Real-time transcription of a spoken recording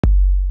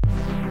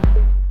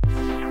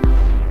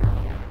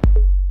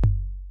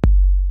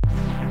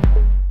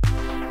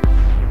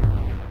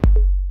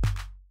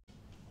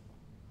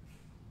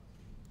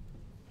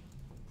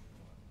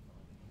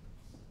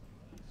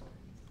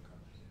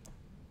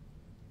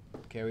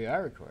Okay, we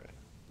are recording.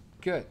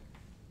 Good.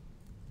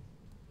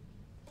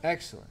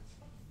 Excellent.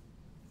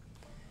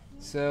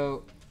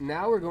 So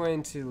now we're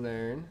going to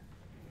learn.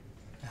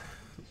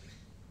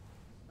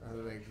 I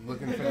was like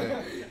looking for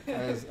the.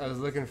 I was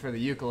looking for the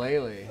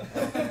ukulele.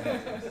 Okay.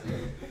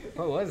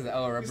 What was that?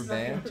 Oh, a rubber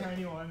band.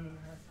 Tiny one.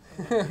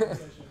 Don't mind that.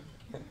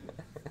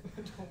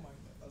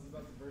 I was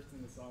about to burst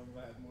into song if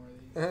I had more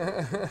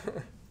of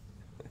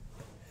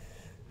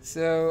these.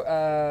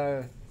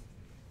 So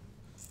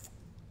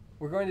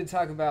we're going to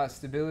talk about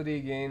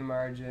stability, gain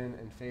margin,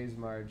 and phase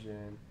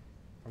margin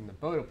from the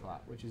Bode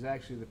plot, which is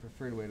actually the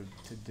preferred way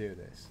to do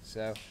this.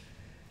 So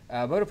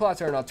Bode plots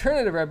are an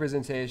alternative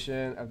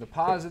representation of the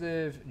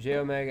positive j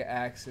omega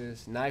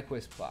axis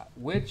Nyquist plot,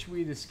 which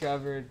we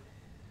discovered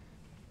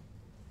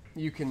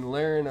you can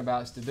learn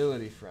about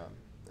stability from.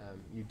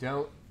 You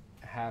don't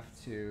have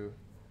to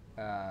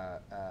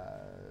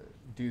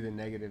do the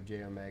negative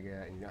j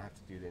omega, and you don't have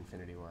to do the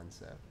infinity one,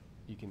 so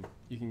you can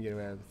get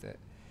away with it.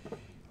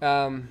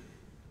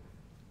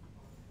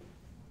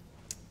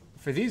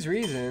 For these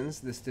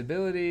reasons, the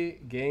stability,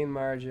 gain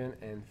margin,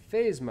 and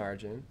phase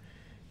margin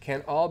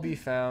can all be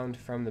found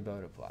from the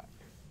Bode plot.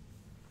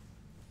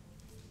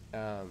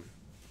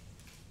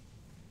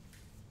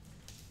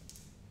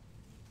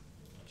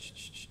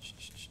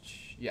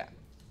 Yeah.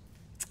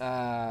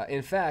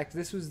 In fact,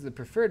 this was the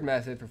preferred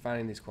method for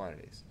finding these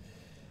quantities.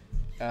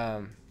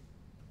 Well,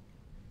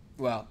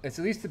 it's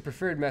at least the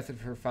preferred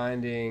method for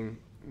finding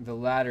the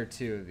latter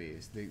two of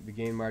these, the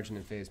gain margin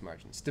and phase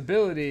margin.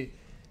 Stability,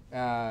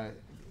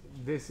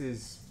 this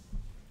is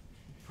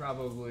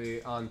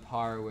probably on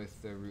par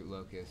with the root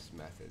locus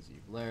methods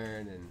you've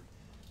learned and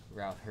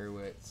Ralph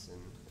Hurwitz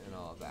and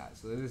all of that.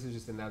 So this is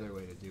just another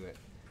way to do it.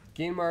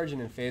 Gain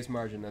margin and phase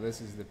margin, now this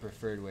is the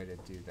preferred way to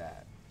do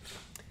that.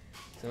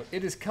 So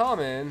it is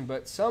common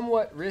but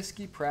somewhat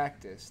risky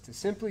practice to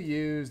simply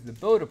use the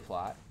Bode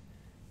plot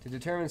to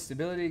determine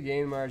stability,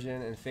 gain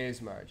margin, and phase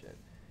margin.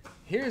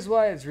 Here's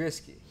why it's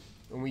risky.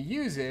 When we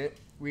use it,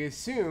 we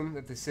assume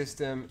that the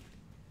system,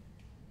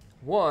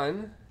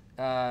 one,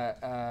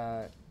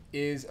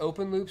 is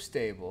open loop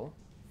stable,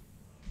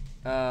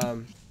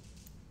 and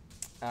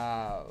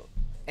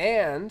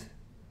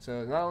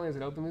so not only is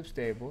it open loop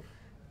stable,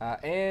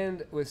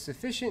 and with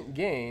sufficient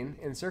gain,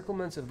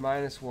 encirclements of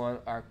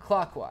 -1 are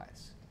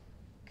clockwise,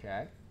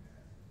 okay,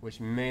 which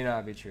may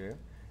not be true,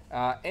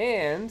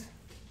 and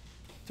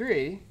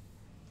 3,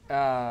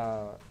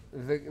 the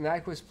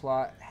Nyquist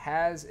plot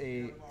has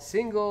a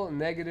single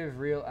negative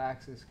real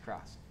axis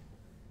crossing,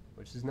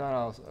 which is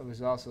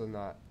also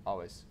not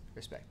always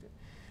respected.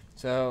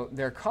 So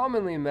they're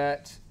commonly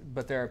met,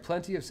 but there are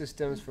plenty of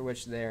systems for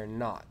which they are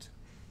not.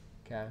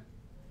 Okay.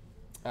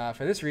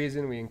 For this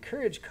reason, we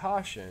encourage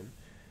caution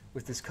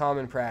with this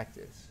common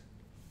practice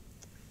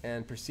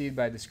and proceed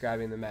by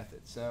describing the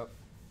method. So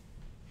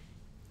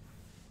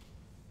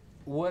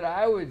what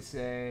I would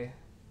say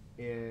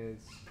is,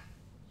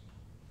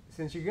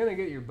 since you're going to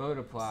get your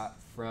Bode plot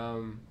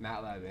from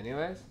MATLAB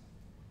anyways,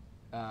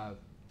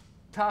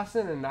 toss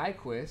in a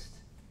Nyquist,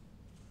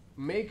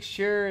 make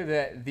sure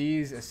that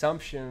these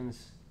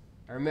assumptions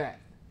are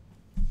met.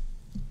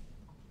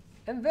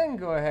 And then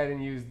go ahead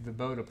and use the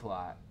Bode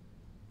plot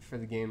for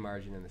the gain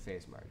margin and the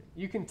phase margin.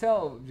 You can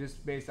tell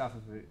just based off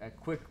of a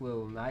quick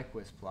little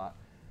Nyquist plot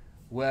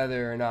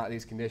whether or not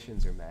these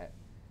conditions are met.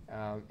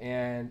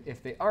 And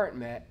if they aren't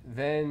met,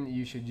 then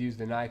you should use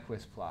the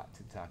Nyquist plot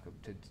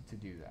to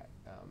do that.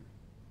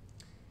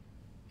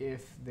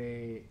 If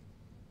they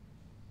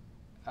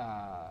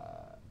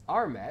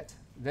are met,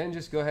 then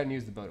just go ahead and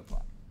use the Bode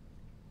plot.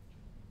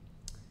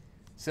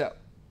 So,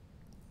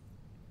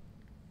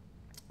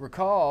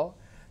 recall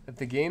that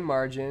the gain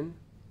margin,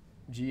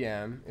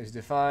 GM, is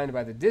defined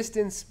by the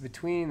distance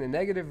between the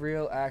negative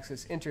real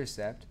axis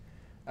intercept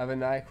of a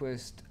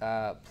Nyquist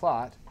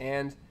plot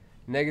and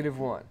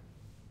 -1.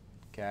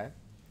 Okay?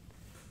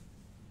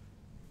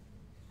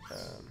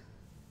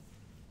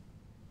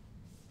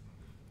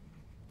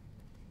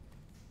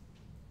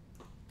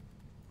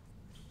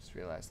 Just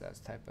realized that was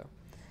a typo.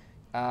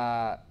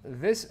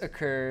 This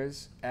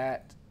occurs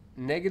at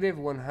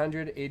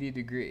 -180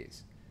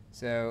 degrees.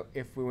 So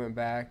if we went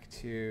back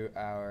to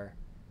our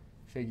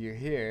figure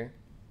here,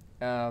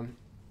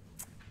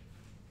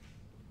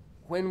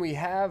 when we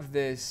have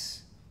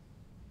this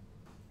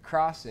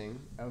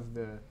crossing of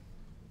the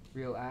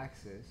real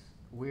axis,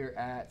 we're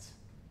at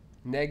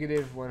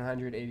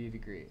 -180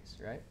 degrees,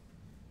 right?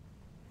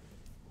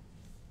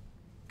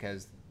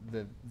 Because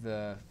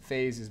the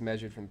phase is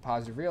measured from the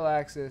positive real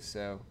axis,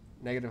 so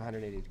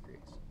 -180 degrees.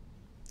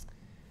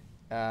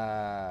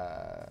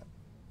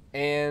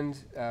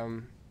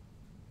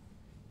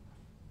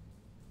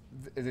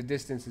 The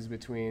distance is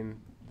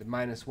between the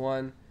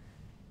 -1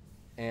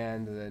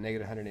 and the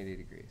 -180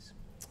 degrees.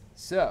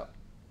 So,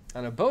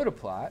 on a Bode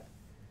plot,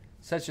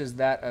 such as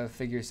that of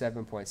figure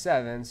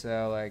 7.7,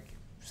 so like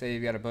say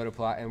you've got a Bode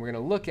plot, and we're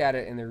going to look at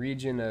it in the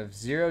region of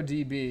 0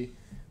 dB,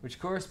 which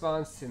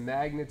corresponds to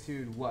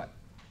magnitude what?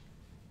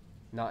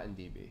 Not in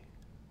dB.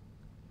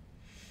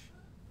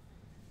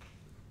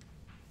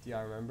 Do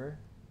y'all remember?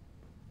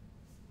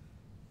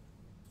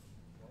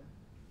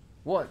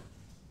 1.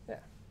 Yeah.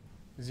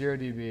 0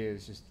 dB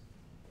is just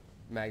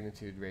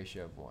magnitude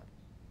ratio of 1.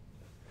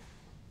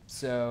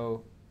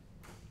 So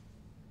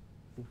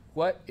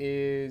what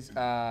is,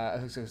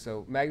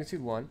 so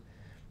magnitude 1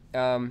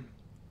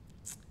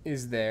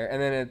 is there.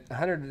 And then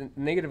at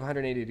negative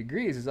 180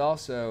 degrees is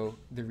also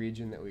the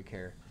region that we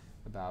care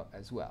about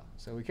as well.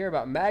 So we care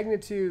about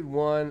magnitude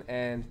 1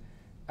 and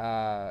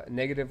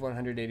negative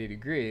 180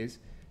 degrees.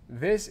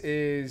 This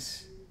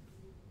is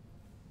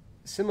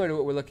similar to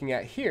what we're looking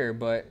at here,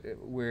 but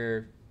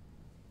we're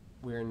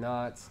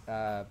not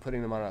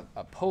putting them on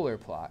a polar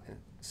plot.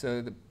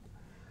 So the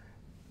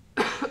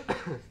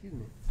excuse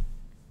me,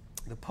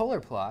 the polar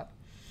plot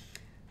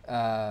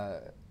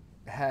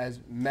has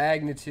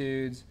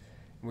magnitudes.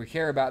 We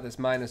care about this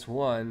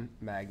 -1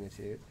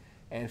 magnitude,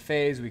 and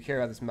phase, we care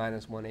about this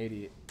minus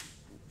 180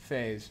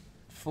 phase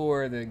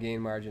for the gain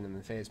margin and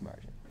the phase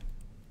margin.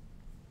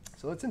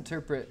 So let's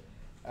interpret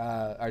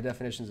our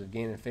definitions of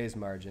gain and phase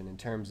margin in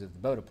terms of the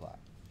Bode plot.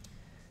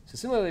 So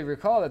similarly,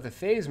 recall that the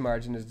phase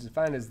margin is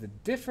defined as the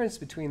difference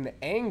between the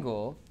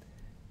angle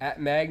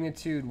at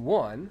magnitude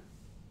 1,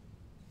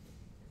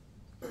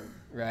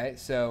 right?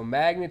 So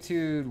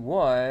magnitude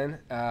 1,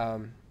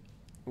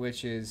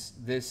 which is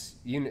this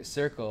unit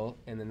circle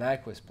in the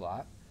Nyquist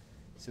plot.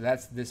 So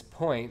that's this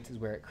point is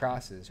where it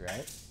crosses,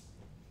 right?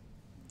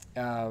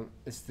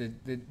 It's the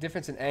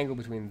difference in angle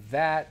between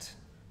that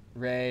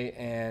ray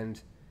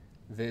and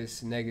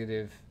this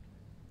negative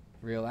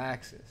real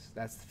axis.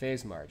 That's the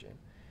phase margin.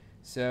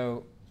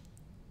 So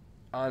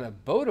on a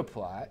Bode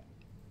plot,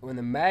 when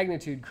the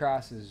magnitude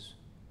crosses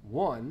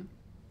 1,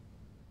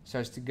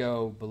 starts to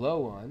go below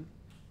 1,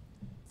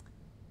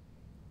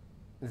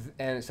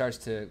 and it starts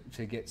to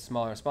get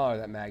smaller and smaller,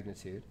 that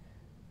magnitude,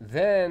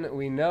 then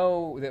we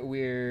know that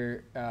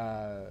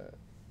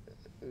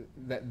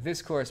that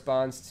this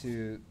corresponds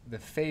to the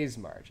phase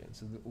margin.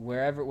 So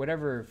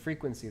whatever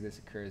frequency this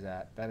occurs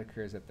at, that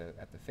occurs at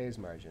the phase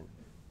margin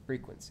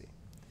frequency.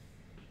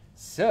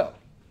 So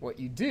what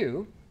you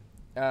do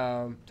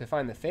to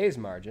find the phase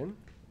margin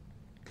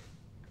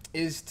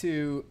is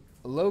to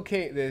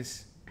locate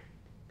this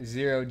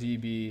 0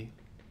 dB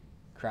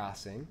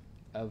crossing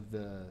of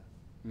the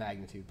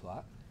magnitude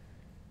plot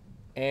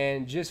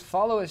and just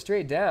follow it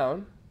straight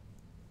down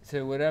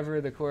to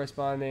whatever the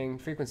corresponding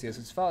frequency is.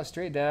 So just follow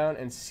straight down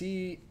and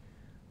see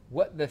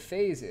what the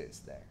phase is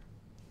there.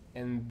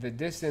 And the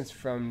distance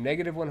from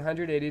negative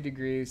 180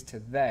 degrees to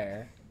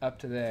there, up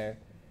to there,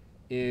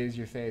 is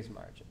your phase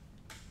margin.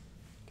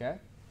 Okay?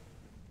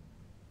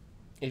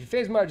 If your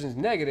phase margin is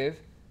negative,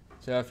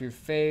 so if your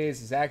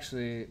phase is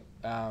actually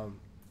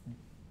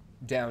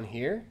down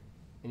here,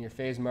 and your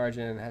phase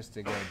margin has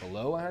to go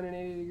below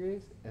 180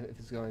 degrees, if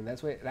it's going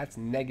that way, that's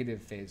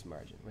negative phase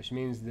margin, which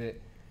means that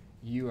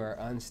you are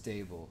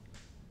unstable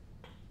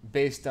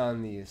based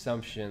on the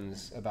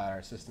assumptions about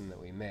our system that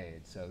we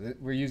made. So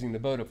we're using the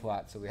Bode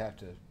plot, so we have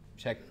to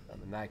check on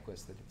the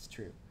Nyquist that it's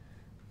true.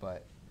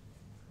 But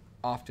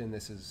often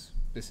this is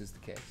the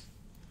case.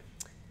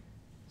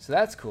 So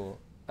that's cool.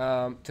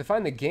 To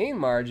find the gain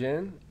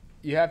margin,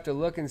 you have to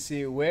look and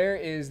see where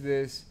is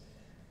this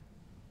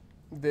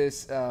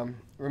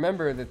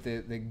remember that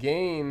the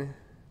gain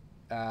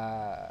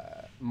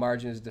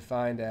margin is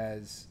defined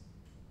as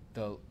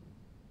the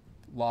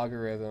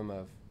logarithm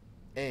of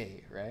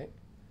a, right?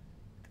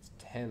 It's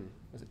 10.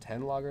 Was it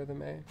 10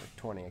 logarithm a? Or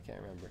 20, I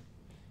can't remember.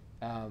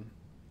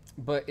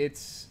 But it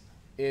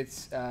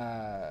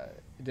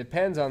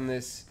depends on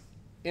this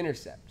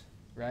intercept,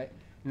 right?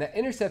 And that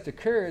intercept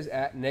occurs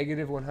at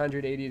negative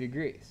 180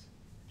 degrees.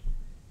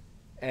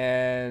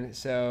 And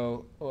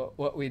so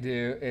what we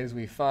do is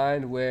we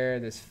find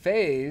where this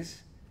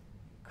phase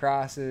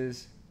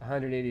crosses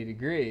 180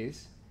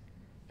 degrees,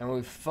 and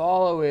we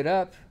follow it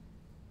up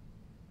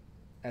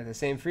at the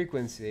same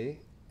frequency,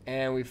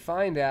 and we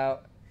find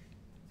out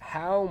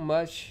how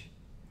much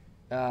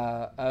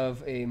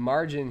of a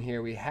margin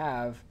here we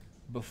have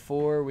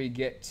before we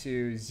get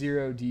to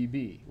 0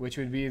 dB, which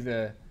would be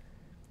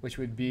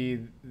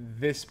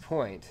this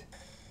point,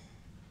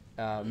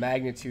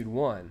 magnitude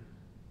 1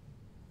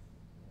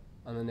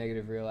 on the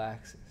negative real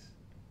axis.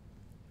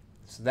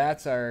 So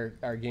that's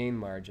our gain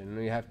margin, and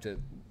we have to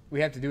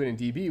do it in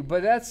dB.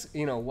 But that's,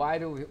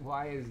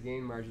 why is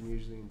gain margin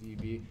usually in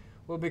dB?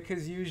 Well,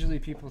 because usually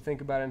people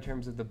think about it in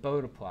terms of the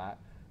Bode plot,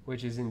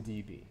 which is in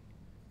dB,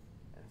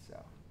 and so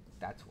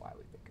that's why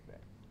we think of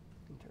it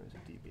in terms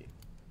of dB.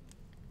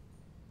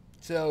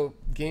 So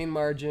gain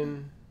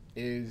margin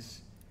is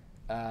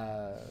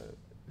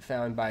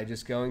found by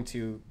just going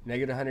to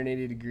negative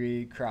 180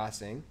 degree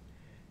crossing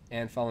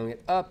and following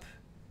it up.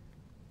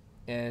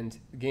 And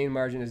gain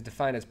margin is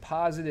defined as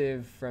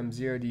positive from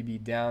 0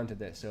 dB down to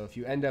this. So if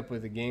you end up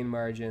with a gain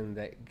margin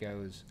that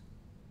goes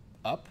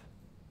up,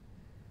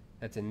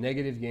 that's a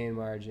negative gain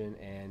margin,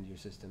 and your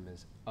system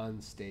is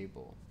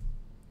unstable.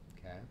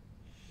 Okay?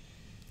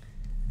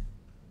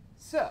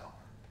 So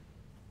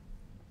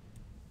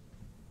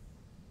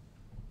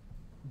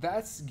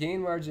that's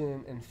gain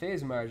margin and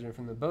phase margin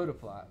from the Bode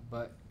plot,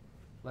 but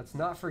let's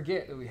not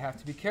forget that we have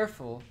to be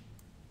careful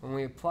when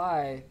we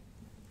apply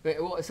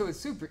Well, so it's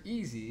super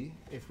easy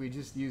if we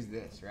just use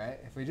this, right?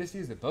 If we just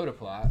use the Bode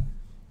plot,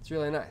 it's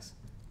really nice.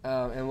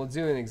 And we'll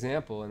do an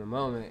example in a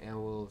moment, and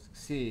we'll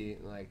see,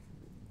 like,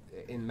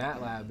 in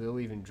MATLAB, they'll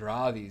even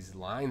draw these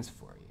lines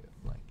for you.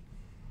 Like,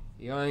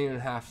 you don't even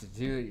have to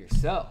do it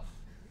yourself.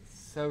 It's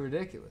so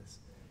ridiculous.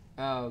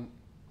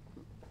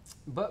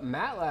 But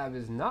MATLAB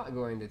is not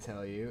going to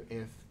tell you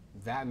if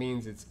that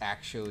means it's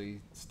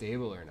actually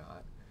stable or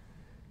not.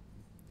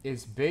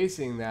 It's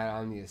basing that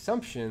on the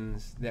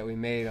assumptions that we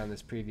made on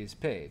this previous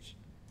page.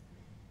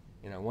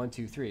 1,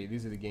 2, 3,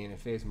 these are the gain and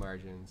phase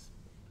margins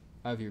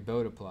of your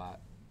Bode plot,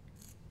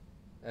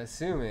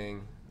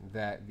 assuming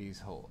that these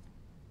hold.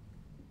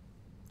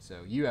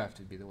 So you have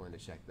to be the one to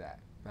check that.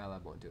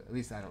 MATLAB won't do it. At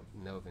least I don't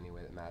know of any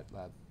way that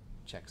MATLAB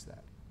checks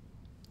that.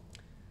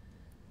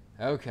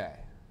 Okay,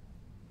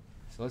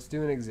 so let's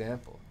do an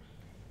example.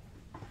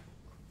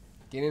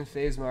 Gain and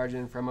phase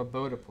margin from a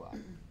Bode plot.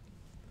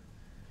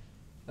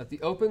 Let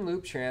the open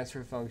loop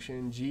transfer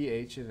function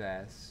gh of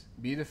s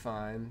be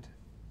defined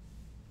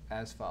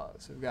as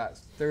follows. So we've got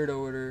third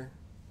order,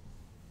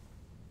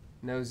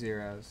 no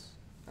zeros.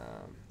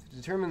 To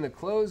determine the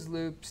closed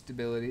loop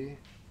stability,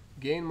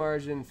 gain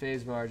margin,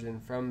 phase margin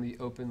from the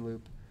open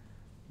loop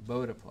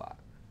Bode plot.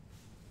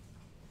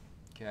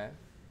 Okay.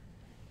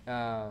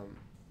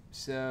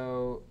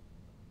 So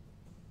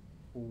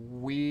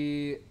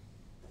we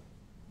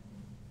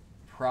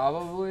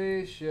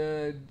probably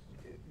should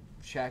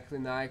check the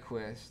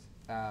Nyquist.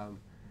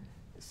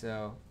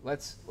 So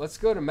let's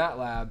go to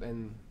MATLAB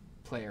and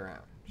play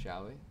around,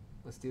 shall we?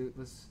 Let's to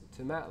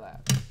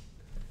MATLAB.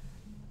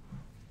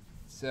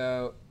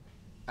 So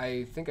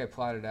I think I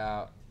plotted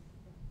out.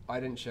 I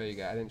didn't show you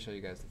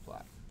guys the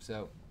plot.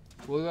 So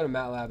we'll go to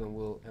MATLAB and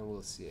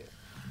we'll see it.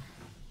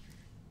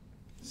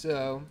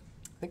 So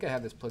I think I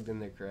have this plugged in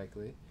there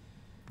correctly.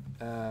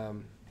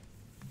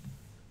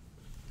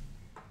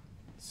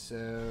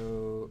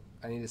 So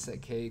I need to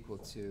set k equal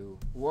to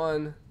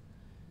 1.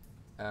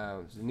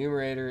 So the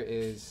numerator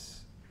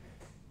is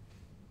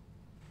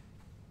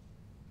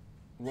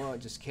 1,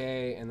 just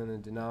k, and then the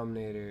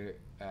denominator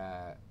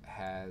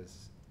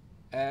has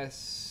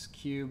s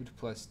cubed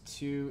plus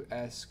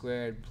 2s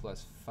squared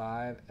plus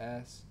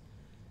 5s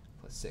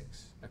plus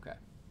 6. Okay,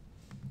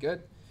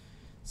 good.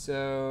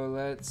 So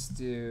let's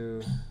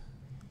do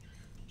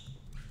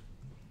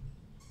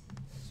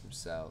some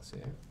cells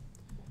here.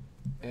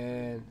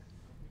 And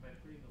by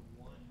putting the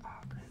 1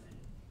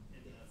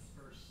 in the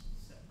first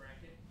set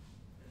bracket,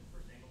 in the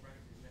first angle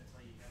bracket, doesn't that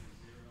tell you have a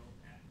 0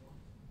 at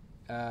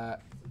 1?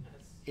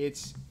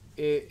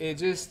 it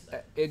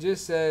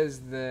just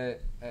says that,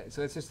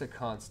 so it's just a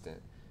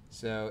constant.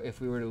 So if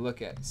we were to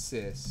look at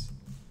cis,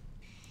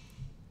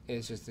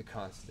 it's just a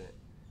constant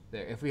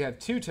there. If we have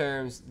 2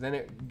 terms, then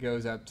it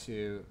goes up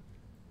to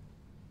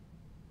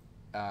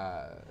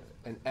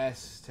an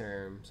s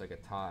term, so like a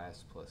tau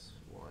s plus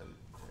 1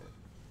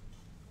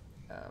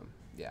 term.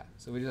 Yeah,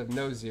 so we just have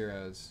no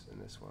zeros in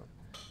this one.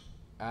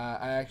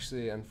 I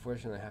actually,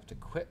 unfortunately, have to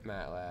quit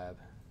MATLAB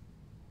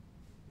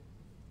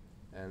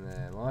and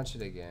then launch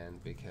it again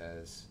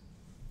because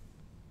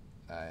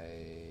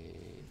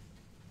I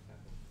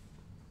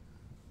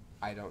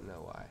don't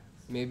know why.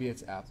 Maybe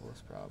it's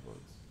Apple's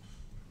problems.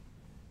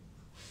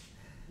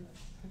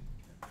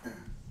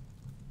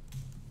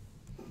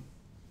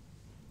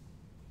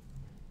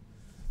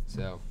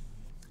 So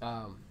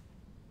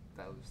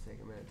that'll just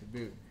take a minute to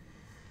boot.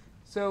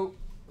 So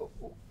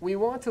we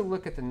want to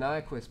look at the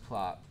Nyquist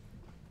plot,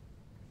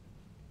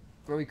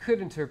 or we could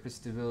interpret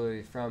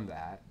stability from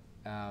that,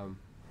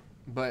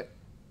 but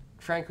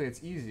frankly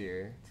it's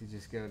easier to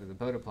just go to the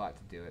Bode plot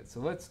to do it. So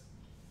let's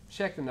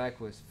check the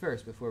Nyquist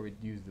first before we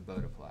use the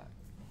Bode plot.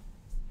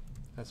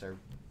 That's our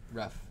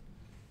rough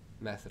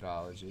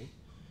methodology.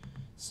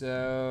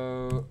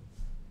 So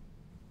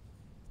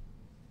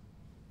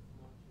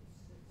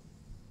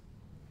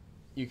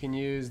you can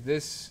use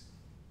this.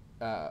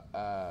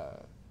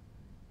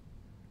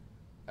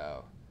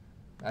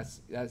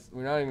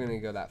 We're not even going to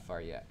go that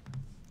far yet.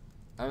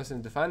 I'm just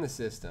going to define the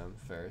system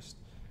first,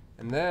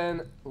 and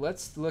then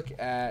let's look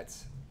at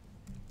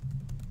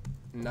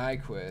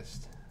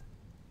Nyquist.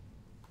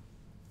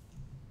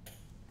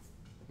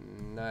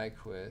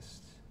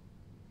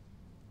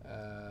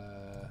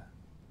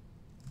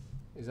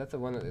 Is that the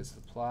one that is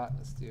the plot?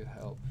 Let's do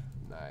help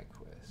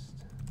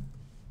Nyquist.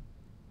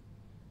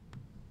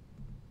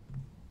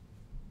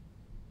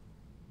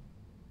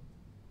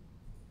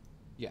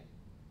 Yeah,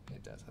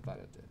 it does. I thought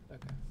it did.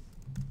 Okay.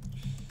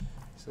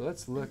 So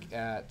let's look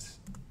at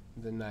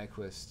the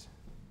Nyquist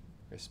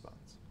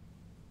response.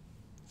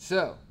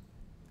 So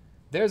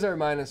there's our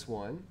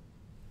 -1.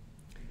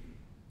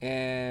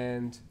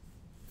 And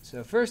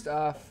so first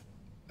off,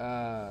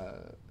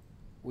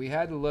 we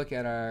had to look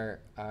at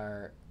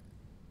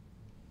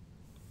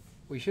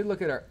we should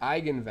look at our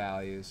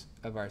eigenvalues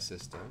of our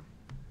system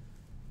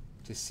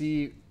to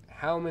see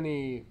how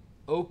many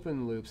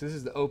open loops, this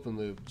is the open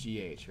loop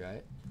GH,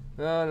 right?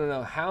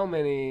 No, how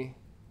many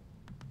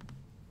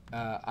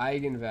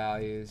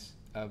eigenvalues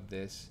of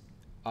this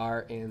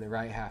are in the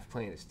right half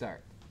plane to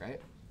start,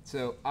 right?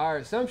 So our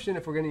assumption,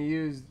 if we're going to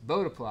use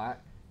Bode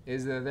plot,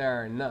 is that there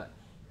are none,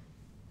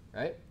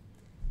 right?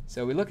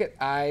 So we look at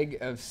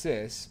eig of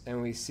cis,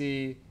 and we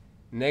see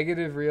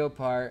negative real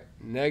part,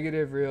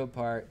 negative real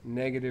part,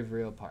 negative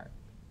real part.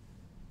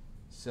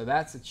 So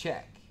that's a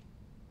check.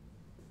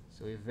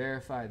 So we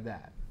verified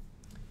that.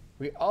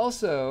 We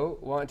also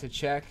want to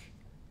check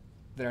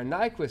that our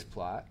Nyquist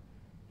plot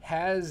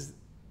has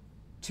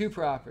two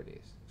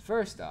properties.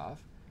 First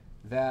off,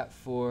 that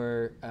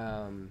for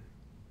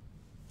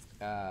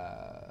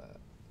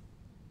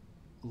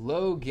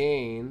low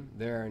gain,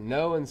 there are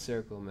no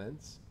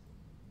encirclements.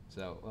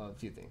 So, well, a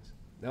few things.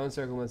 No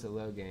encirclements at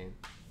low gain,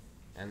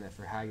 and that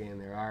for high gain,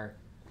 there are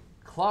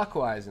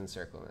clockwise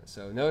encirclements.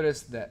 So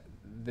notice that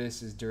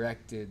this is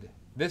directed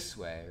this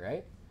way,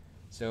 right?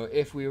 So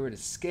if we were to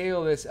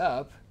scale this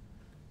up,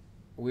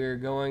 we're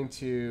going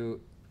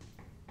to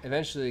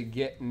eventually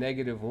get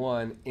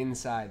 -1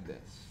 inside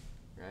this,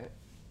 right?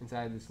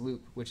 Inside this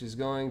loop, which is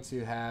going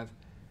to have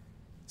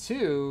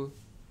two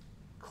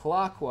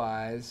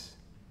clockwise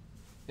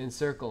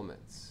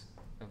encirclements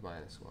of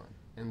 -1,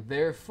 and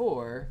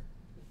therefore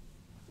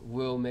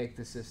will make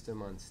the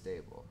system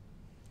unstable.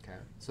 Okay,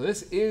 so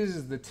this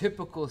is the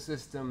typical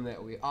system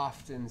that we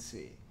often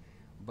see,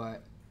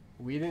 but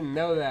we didn't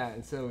know that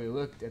until we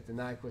looked at the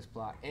Nyquist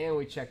plot and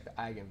we checked the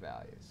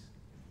eigenvalues.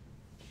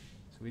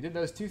 So we did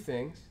those two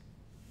things,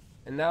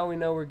 and now we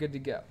know we're good to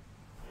go.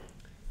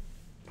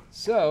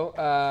 So,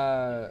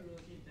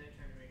 Relocate that,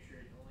 trying to make sure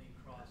it only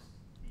crossed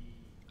the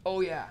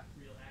oh yeah,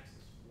 real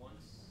axis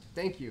once.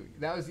 thank you.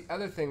 That was the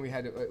other thing we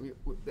had to.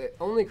 It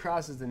only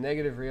crosses the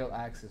negative real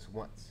axis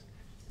once.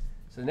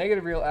 So the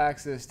negative real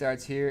axis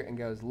starts here and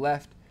goes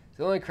left.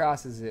 So it only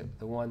crosses it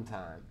the one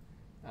time.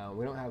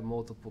 We don't have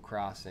multiple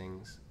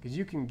crossings because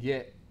you can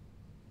get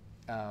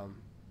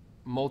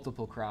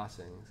multiple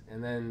crossings,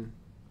 and then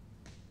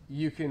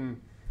you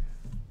can.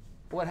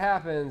 What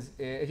happens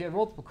if you have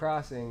multiple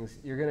crossings?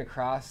 You're going to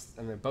cross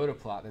on the Bode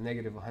plot the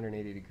negative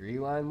 180-degree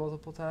line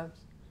multiple times,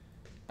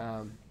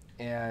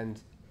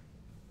 and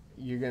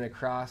you're going to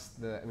cross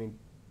the. I mean,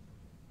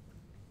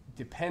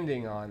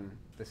 depending on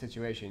the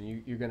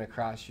situation, you're going to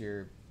cross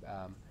your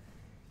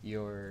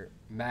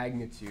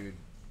magnitude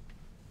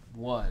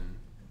 1,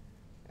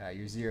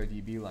 your 0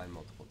 dB line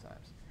multiple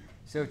times.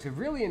 So to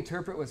really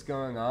interpret what's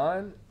going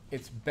on,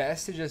 it's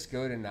best to just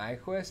go to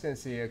Nyquist and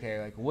see, okay,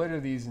 like what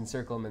do these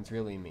encirclements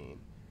really mean?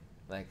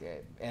 Like,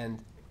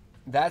 and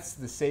that's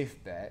the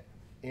safe bet.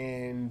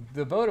 In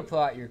the Bode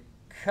plot, you're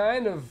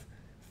kind of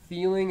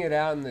feeling it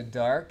out in the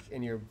dark,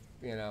 and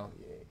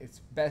it's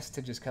best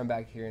to just come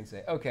back here and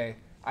say, okay,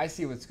 I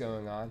see what's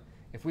going on.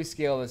 If we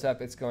scale this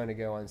up, it's going to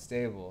go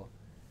unstable.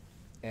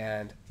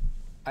 And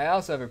I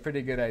also have a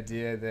pretty good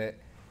idea that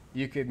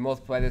you could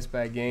multiply this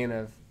by a gain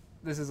of,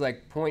 this is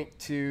like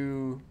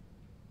 0.25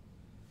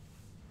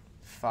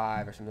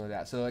 or something like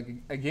that. So like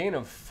a gain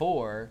of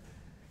 4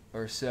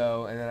 or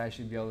so, and then I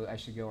should go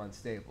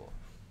unstable,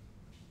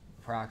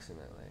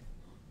 approximately.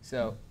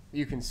 So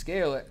you can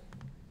scale it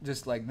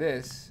just like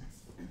this,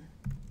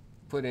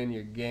 put in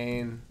your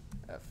gain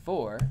at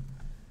 4,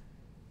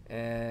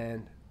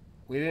 and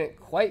we didn't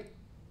quite.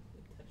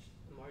 Touch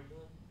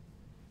marginal.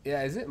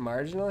 Yeah, is it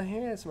marginal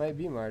here? This might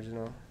be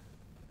marginal.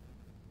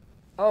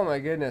 Oh my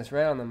goodness,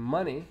 right on the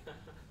money,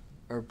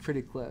 or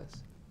pretty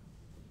close.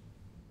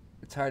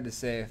 It's hard to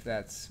say if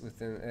that's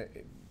within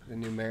the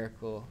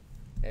numerical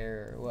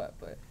error or what,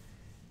 but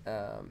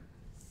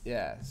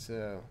yeah,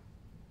 so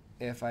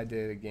if I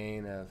did a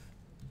gain of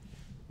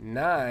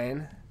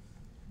 9,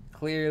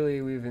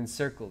 clearly we've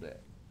encircled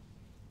it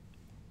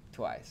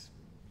twice,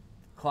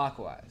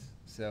 clockwise.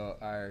 So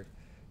our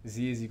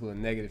z is equal to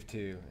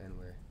 -2, and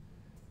we're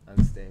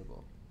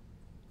unstable.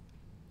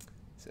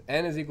 So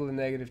n is equal to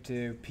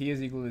 -2, p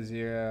is equal to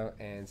 0,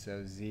 and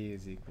so z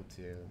is equal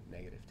to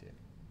 -2.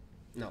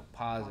 No,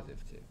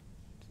 positive 2.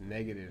 It's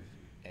negative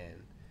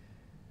n.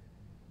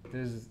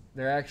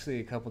 There are actually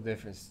a couple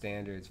different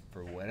standards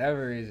for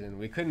whatever reason.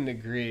 We couldn't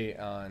agree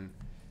on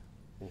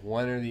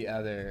one or the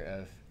other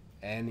of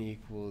n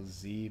equals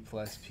z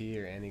plus p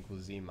or n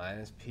equals z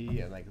minus p,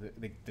 and like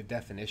the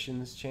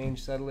definitions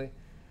change subtly.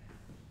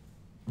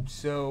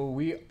 So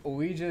we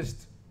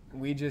just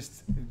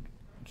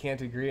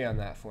can't agree on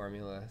that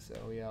formula.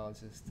 So we all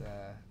just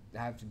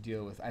have to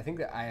deal with. I think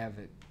that I have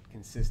it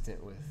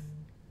consistent with.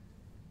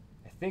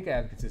 I think I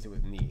have it consistent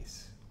with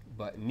Nice,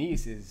 but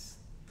Nice is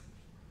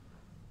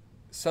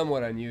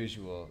somewhat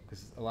unusual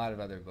because a lot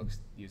of other books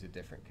use a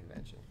different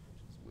convention,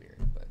 which is weird,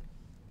 but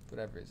for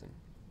whatever reason,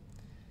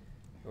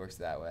 it works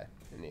that way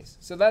in Nice.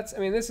 So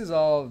this is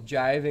all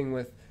jiving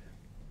with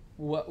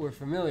what we're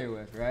familiar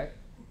with, right?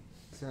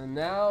 So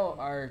now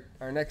our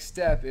next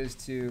step is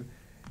to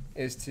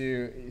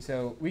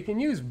so we can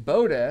use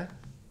Bode and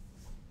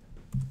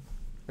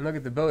look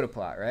at the Bode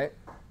plot, right?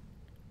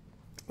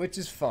 Which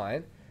is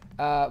fine,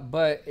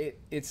 but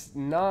it's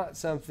not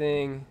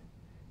something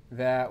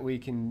that we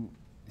can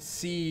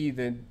see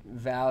the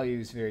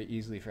values very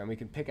easily from. We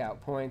can pick out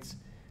points.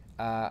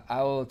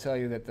 I will tell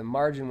you that the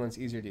margin one's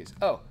easier to use.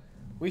 Oh,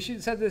 we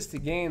should set this to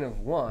gain of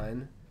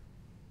 1,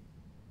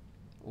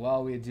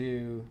 while we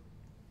do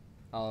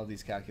all of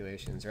these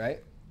calculations, right?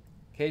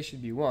 K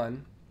should be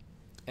 1,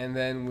 and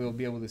then we'll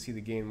be able to see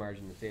the gain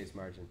margin and phase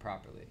margin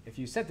properly. If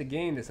you set the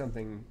gain to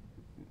something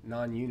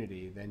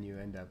non-unity, then you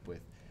end up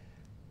with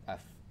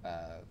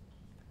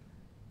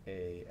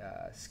a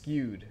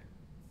skewed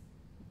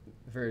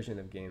version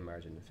of gain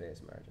margin and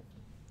phase margin.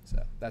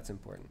 So that's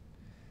important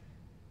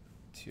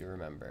to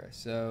remember.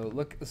 So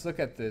let's look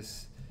at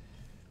this.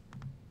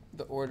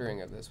 The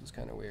ordering of this was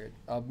kind of weird.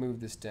 I'll move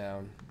this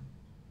down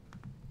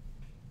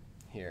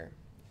here.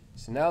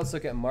 So now let's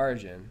look at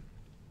margin.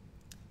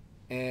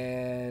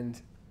 And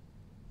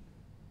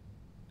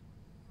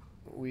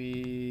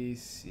we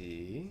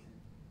see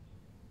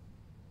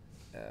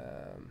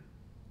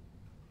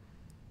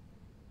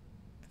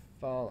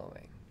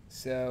following.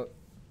 So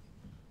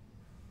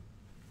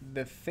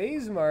the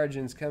phase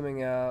margin's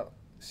coming out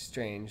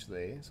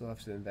strangely, so we'll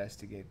have to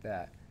investigate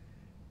that.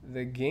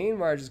 The gain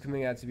margin is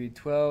coming out to be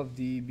 12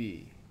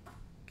 dB.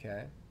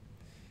 Okay,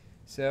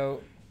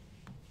 so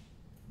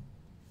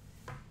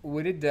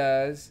what it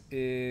does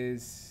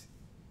is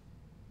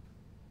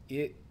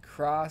it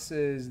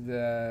crosses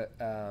the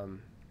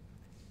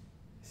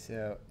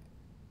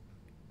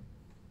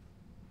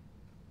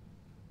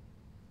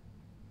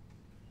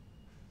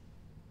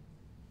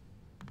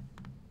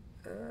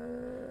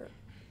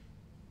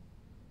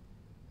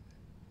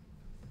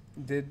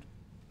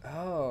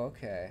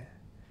okay.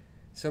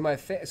 So my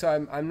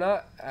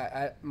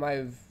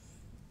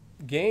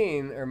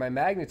gain or my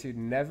magnitude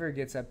never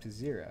gets up to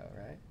 0,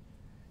 right?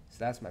 So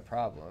that's my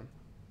problem.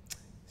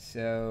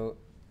 So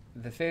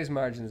the phase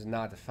margin is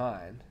not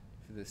defined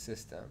for this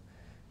system.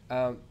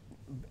 And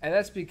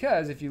that's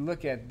because if you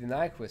look at the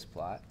Nyquist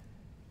plot,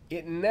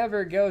 it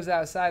never goes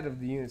outside of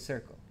the unit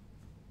circle,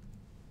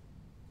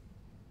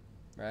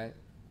 right?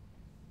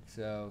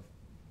 So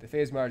the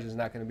phase margin is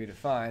not going to be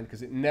defined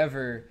because it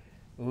never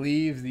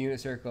leaves the unit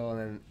circle and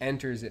then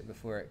enters it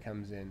before it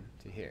comes in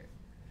to here.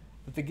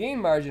 But the gain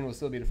margin will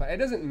still be defined. It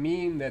doesn't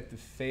mean that the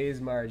phase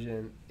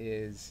margin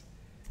is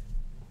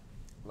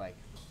like,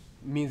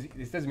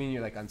 this doesn't mean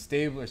you're like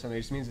unstable or something.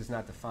 It just means it's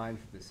not defined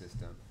for the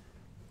system,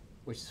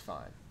 which is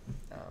fine.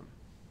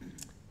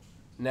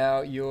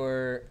 Now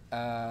your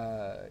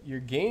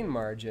gain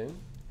margin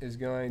is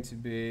going to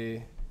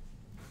be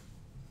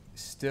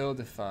still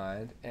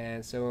defined,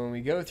 and so when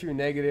we go through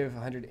negative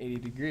 180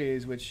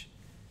 degrees, which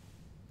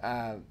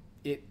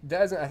it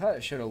doesn't, I thought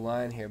it showed a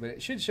line here, but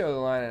it should show the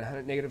line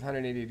at negative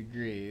 180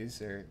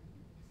 degrees, or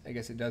I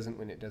guess it doesn't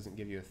when it doesn't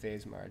give you a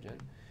phase margin.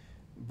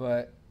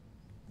 But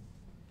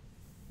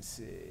let's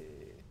see,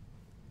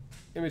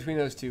 in between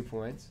those 2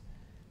 points,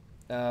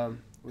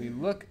 we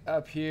look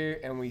up here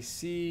and we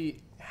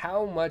see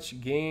how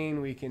much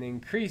gain we can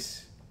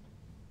increase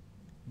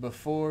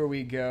before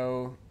we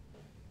go,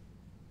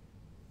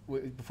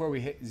 before we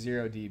hit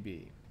 0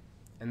 dB.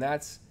 And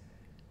that's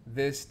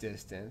this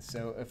distance.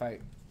 So if I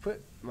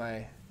put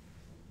my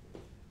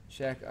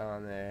check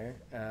on there,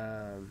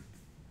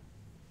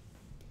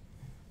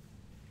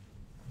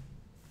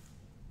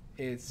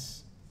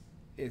 it's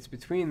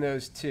between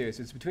those two.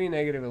 So it's between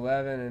negative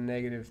 11 and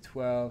negative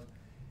 12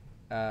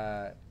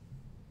 dB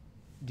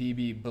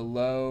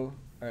below,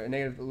 or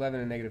negative 11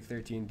 and negative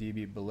 13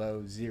 dB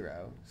below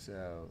 0.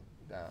 So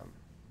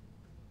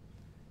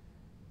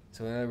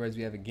so in other words,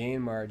 we have a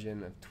gain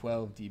margin of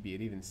 12 dB.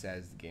 It even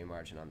says the gain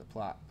margin on the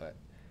plot, but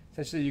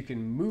essentially you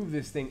can move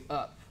this thing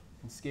up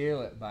and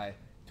scale it by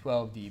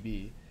 12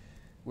 dB,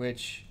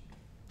 which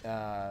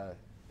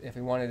if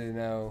we wanted to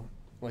know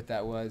what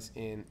that was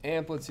in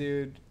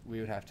amplitude, we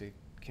would have to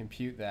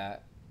compute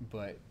that,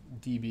 but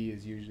dB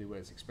is usually what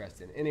it's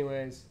expressed in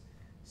anyways.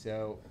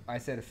 So I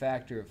said a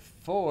factor of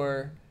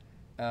 4,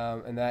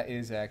 and that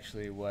is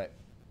actually what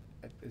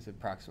is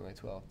approximately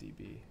 12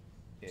 dB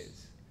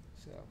is.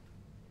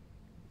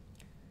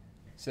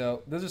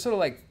 So those are sort of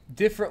like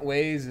different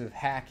ways of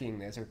hacking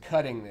this or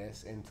cutting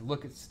this and to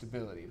look at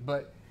stability.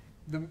 But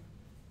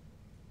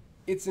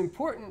it's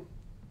important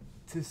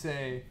to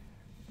say,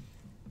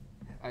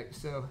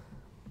 so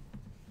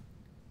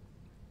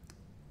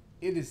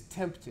it is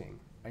tempting,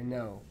 I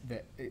know,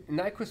 that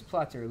Nyquist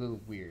plots are a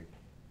little weird.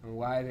 And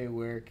why they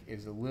work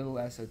is a little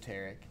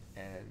esoteric,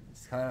 and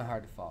it's kind of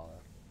hard to follow.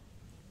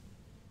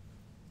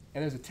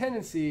 And there's a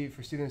tendency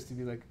for students to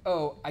be like,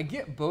 oh, I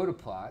get Bode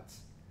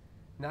plots.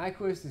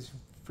 Nyquist is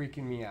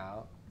freaking me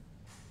out.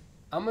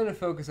 I'm going to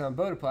focus on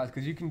Bode plots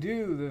because you can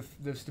do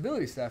the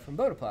stability stuff from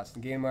Bode plots, the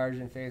gain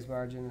margin, phase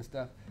margin, and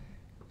stuff.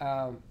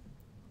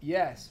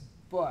 Yes,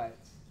 but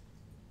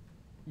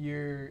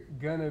you're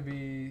going to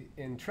be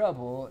in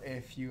trouble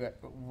if you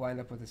wind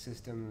up with a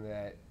system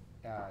that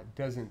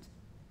doesn't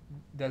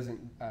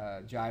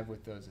jive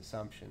with those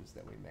assumptions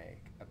that we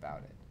make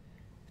about it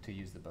to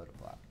use the Bode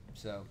plot.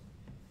 So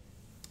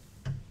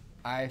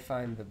I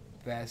find the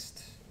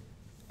best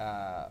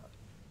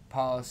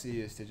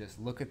policy is to just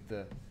look at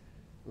the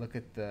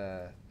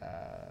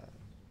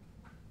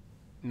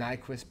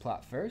Nyquist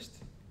plot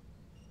first,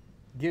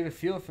 get a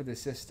feel for the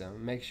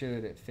system, make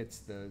sure that it fits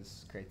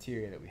those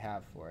criteria that we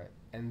have for it,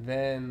 and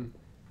then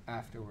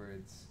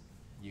afterwards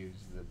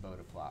use the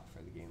Bode plot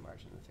for the gain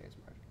margin and the phase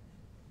margin.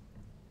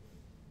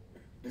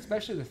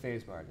 Especially the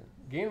phase margin.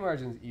 Gain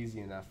margin is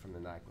easy enough from the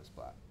Nyquist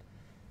plot.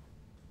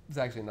 It's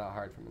actually not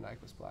hard from the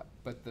Nyquist plot,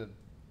 but the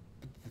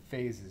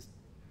phase is,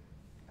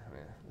 I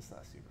mean, it's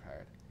not super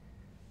hard.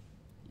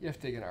 You have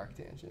to take an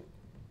arctangent.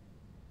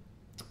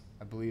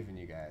 I believe in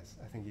you guys.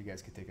 I think you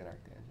guys could take an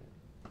arctangent.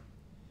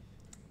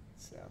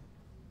 So,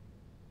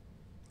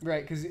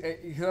 right, because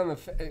on the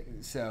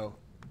so,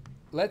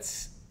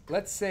 let's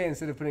say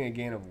instead of putting a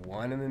gain of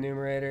 1 in the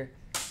numerator,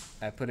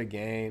 I put a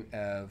gain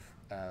of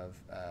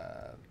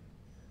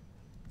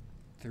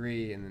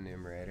 3 in the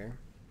numerator.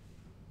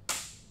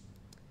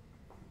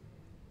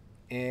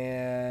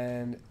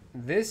 And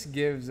this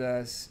gives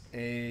us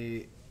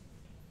a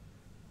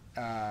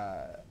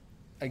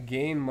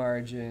gain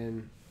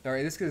margin,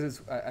 or this gives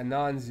us a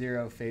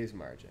non-zero phase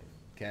margin,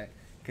 okay?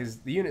 Because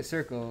the unit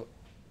circle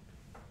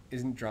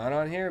isn't drawn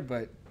on here,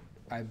 but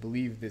I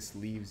believe this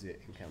leaves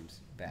it and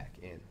comes back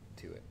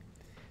into it.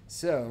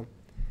 So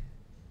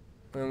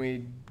when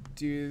we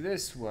do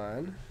this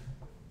one,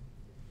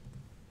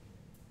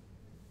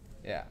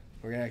 yeah,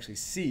 we're gonna actually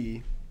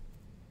see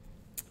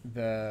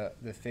the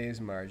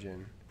phase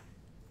margin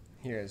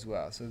here as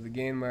well. So the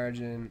gain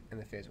margin and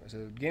the phase margin.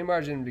 So the gain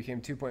margin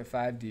became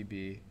 2.5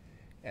 dB,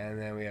 and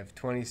then we have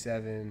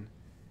 27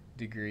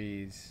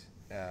 degrees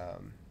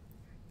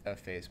of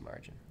phase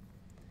margin.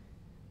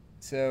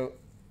 So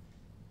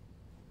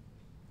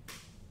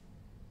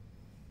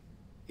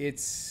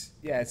it's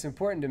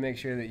important to make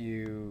sure that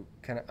you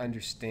kind of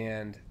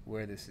understand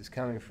where this is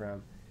coming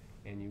from,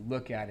 and you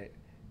look at it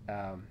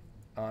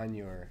on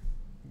your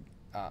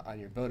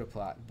Bode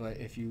plot. But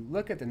if you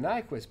look at the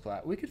Nyquist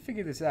plot, we could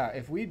figure this out.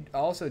 If we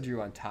also drew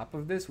on top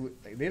of this,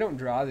 they don't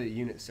draw the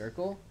unit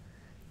circle.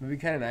 It would be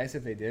kind of nice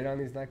if they did on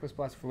these Nyquist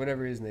plots. For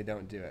whatever reason, they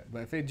don't do it.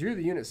 But if they drew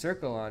the unit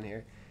circle on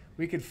here,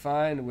 we could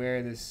find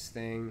where this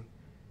thing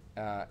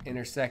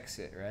intersects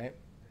it, right?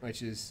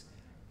 Which is,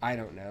 I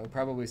don't know,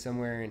 probably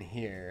somewhere in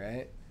here,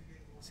 right?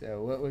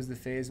 So what was the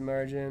phase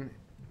margin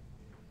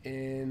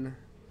in,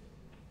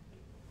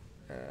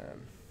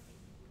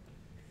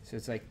 so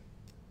it's like,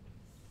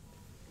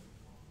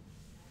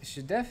 it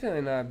should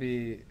definitely not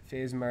be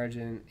phase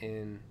margin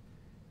in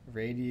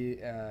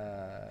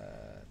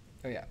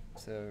oh yeah,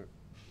 so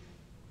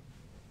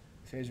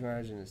phase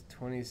margin is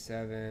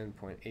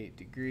 27.8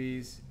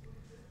 degrees.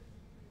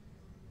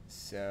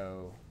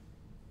 So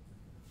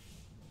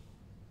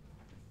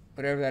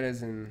whatever that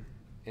is in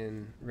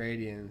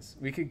radians,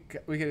 we could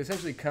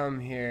essentially come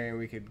here and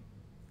we could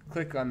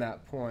click on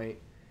that point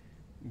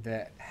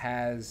that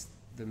has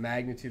the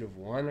magnitude of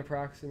 1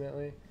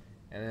 approximately,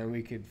 and then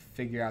we could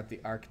figure out the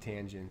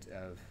arctangent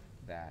of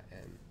that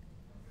and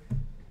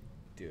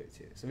do it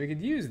too. So we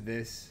could use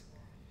this.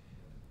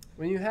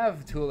 When you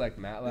have a tool like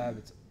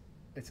MATLAB,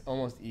 it's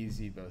almost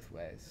easy both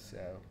ways.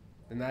 So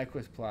the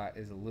Nyquist plot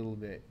is a little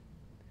bit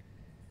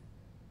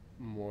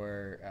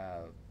more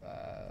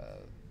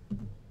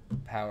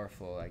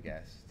powerful, I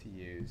guess, to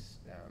use.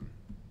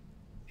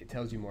 It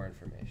tells you more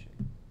information.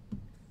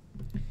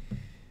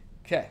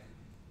 Okay.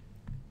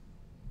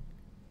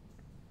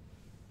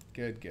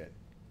 Good.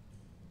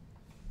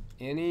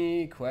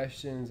 Any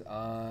questions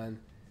on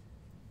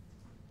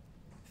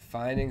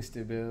finding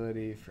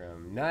stability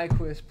from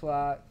Nyquist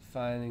plot,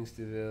 finding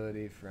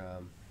stability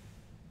from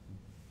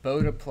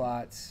Bode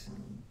plots,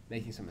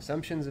 making some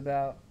assumptions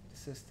about the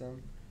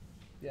system?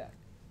 Yeah.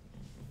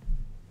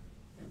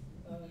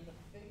 The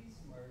phase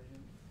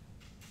margin.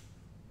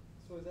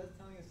 So is that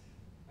telling us?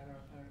 I don't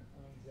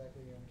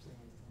exactly understand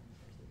what it's telling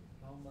us.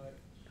 How much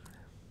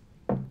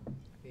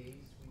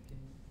phase we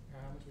can, or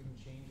how much we can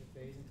change the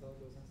phase until it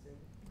goes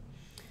unstable?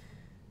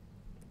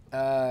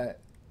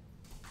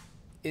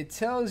 It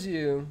tells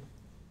you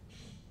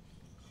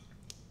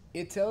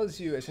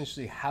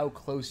essentially how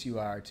close you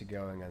are to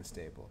going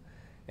unstable,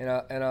 and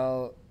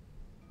I'll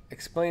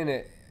explain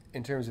it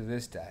in terms of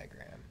this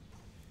diagram.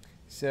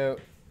 So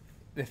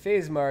the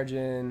phase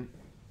margin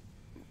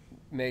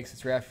makes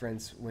its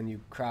reference when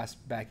you cross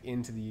back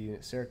into the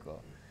unit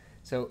circle.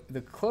 So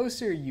the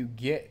closer you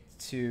get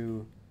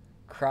to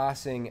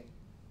crossing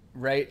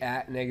right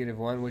at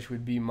 -1, which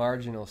would be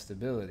marginal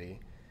stability,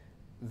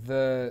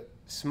 the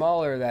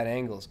smaller that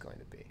angle is going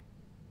to be.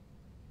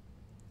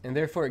 And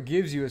therefore it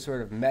gives you a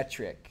sort of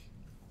metric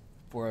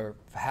for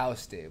how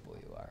stable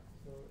you are.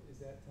 So is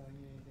that telling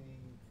you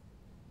anything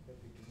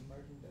that the gain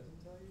margin doesn't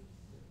tell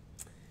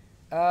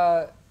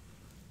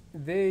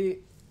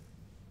you?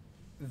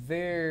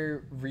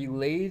 They're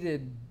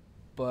related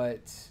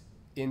but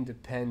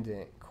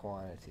independent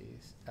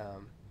quantities.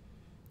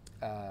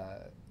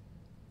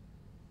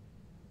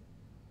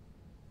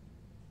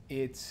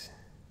 It's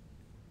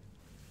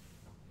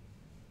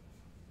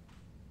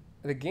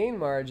the gain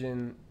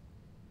margin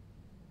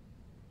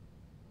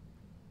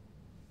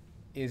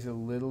is a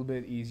little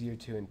bit easier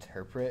to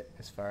interpret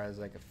as far as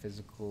like a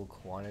physical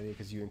quantity,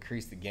 because you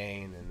increase the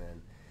gain and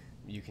then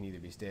you can either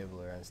be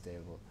stable or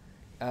unstable.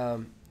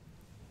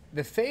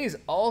 the phase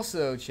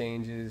also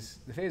changes.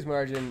 The phase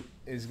margin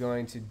is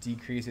going to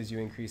decrease as you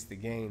increase the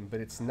gain, but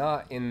it's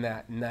not in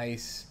that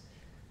nice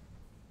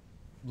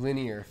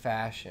linear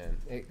fashion.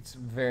 It's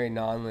very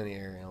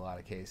nonlinear in a lot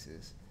of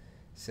cases.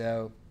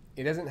 So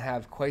it doesn't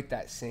have quite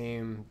that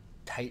same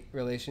tight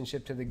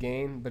relationship to the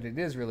gain, but it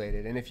is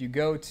related. And if you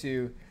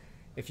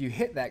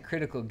hit that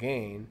critical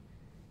gain,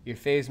 your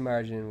phase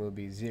margin will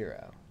be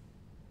 0.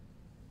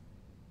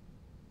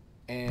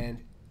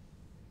 And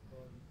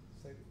Well,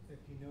 so if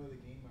you know the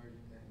gain margin,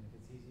 then if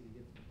it's easy to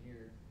get from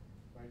here,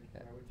 why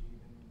would you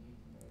even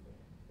need to know the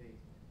phase?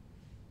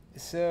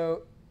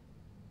 so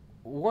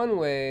one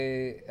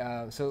way,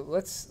 so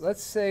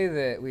let's say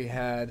that we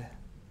had,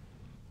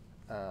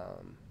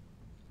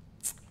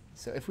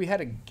 so if we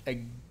had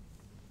a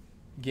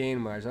gain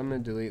margin, I'm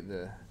going to delete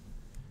the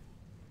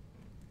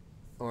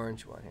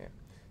orange one here.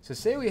 So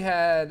say we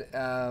had,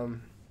 I'll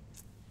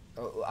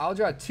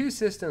draw two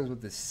systems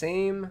with the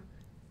same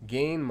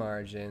gain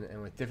margin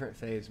and with different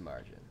phase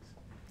margins.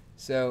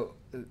 So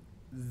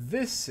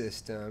this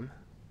system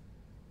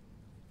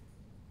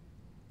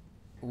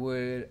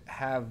would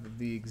have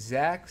the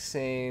exact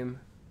same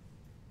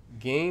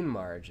gain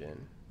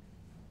margin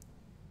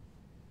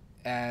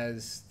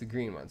as the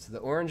green one. So the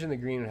orange and the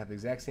green would have the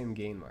exact same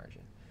gain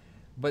margin.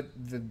 But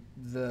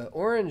the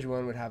orange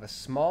one would have a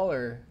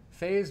smaller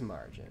phase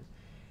margin.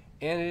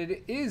 And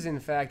it is, in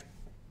fact,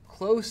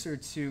 closer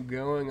to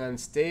going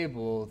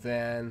unstable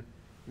than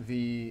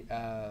the,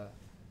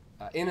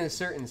 in a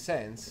certain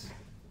sense,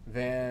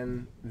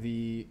 than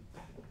the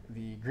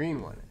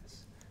green one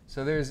is.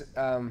 So there's,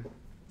 and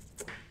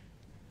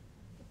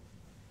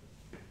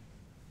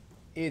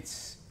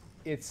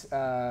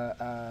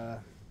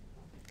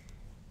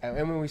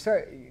when we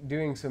start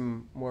doing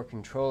some more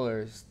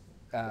controllers,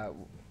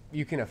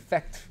 you can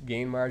affect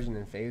gain margin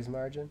and phase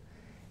margin,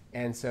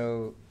 and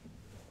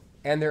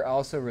they're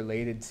also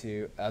related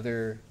to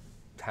other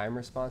time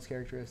response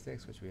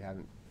characteristics, which we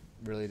haven't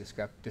really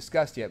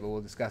discussed yet, but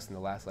we'll discuss in the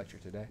last lecture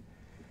today.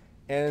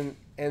 And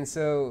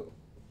so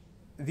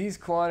these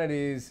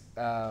quantities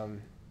tell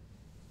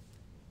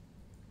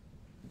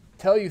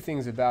you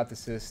things about the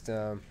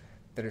system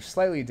that are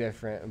slightly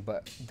different,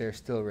 but they're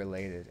still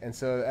related. And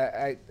so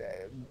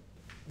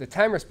the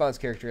time response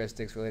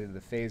characteristics related to the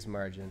phase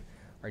margin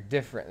are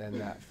different than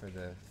that for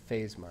the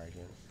phase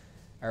margin,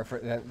 or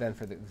than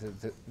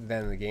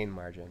the gain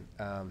margin.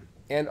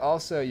 And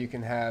also you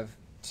can have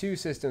two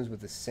systems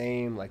with the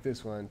same, like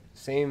this one,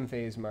 same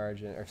phase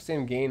margin or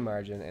same gain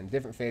margin and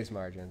different phase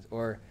margins,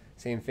 or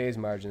same phase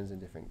margins and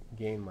different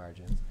gain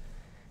margins.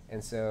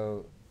 And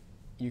so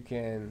you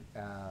can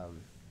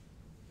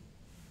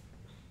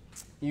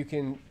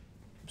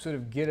sort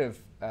of get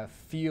a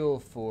feel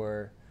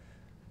for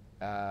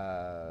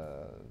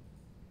the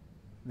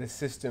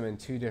system in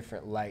two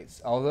different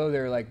lights, although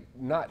they're like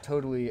not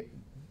totally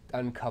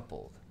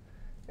uncoupled.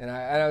 And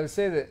I would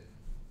say that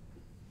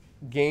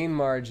gain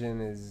margin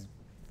is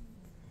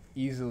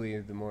easily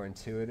the more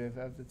intuitive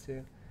of the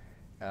two,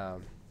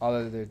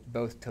 although they're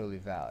both totally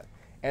valid.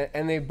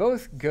 And they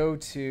both go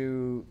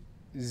to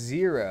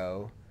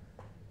 0.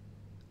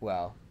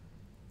 Well,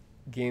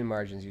 gain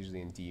margin is usually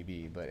in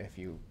dB, but if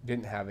you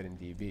didn't have it in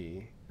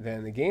dB,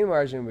 then the gain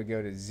margin would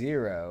go to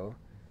 0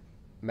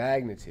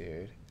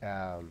 magnitude.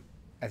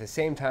 At the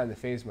same time, the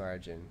phase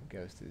margin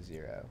goes to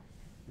 0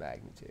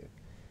 magnitude.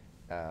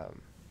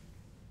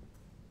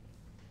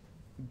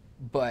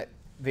 But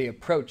they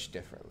approach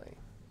differently.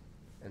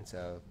 And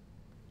so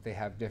they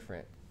have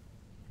different,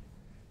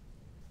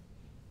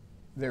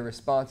 their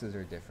responses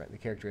are different. The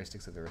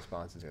characteristics of the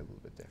responses are a little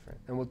bit different.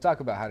 And we'll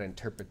talk about how to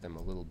interpret them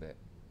a little bit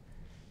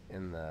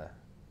in the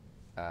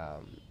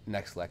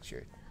next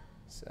lecture.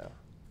 So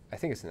I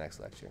think it's the next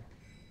lecture.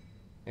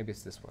 Maybe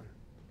it's this one.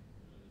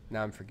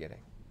 Now I'm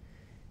forgetting.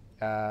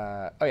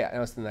 Oh yeah,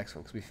 no, it's the next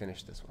one because we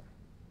finished this one.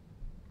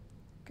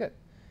 Good.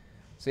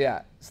 So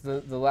yeah, so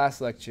the last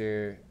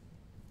lecture,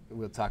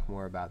 we'll talk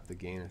more about the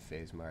gain and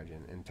phase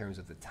margin in terms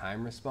of the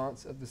time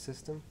response of the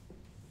system.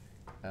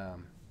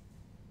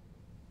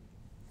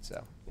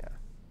 So yeah,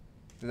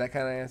 did that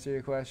kind of answer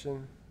your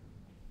question?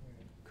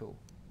 Yeah. Cool.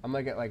 I'm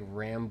like at like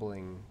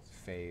rambling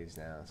phase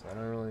now, so I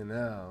don't really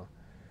know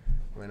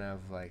when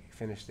I've like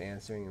finished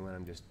answering and when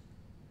I'm just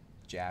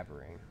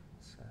jabbering.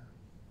 So,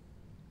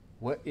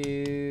 what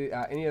is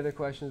any other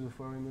questions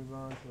before we move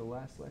on to the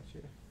last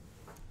lecture?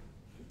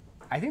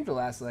 I think the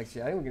last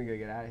lecture, I think we're gonna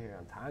get out of here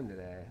on time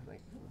today,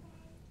 like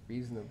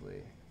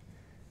reasonably.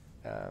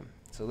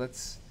 So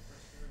let's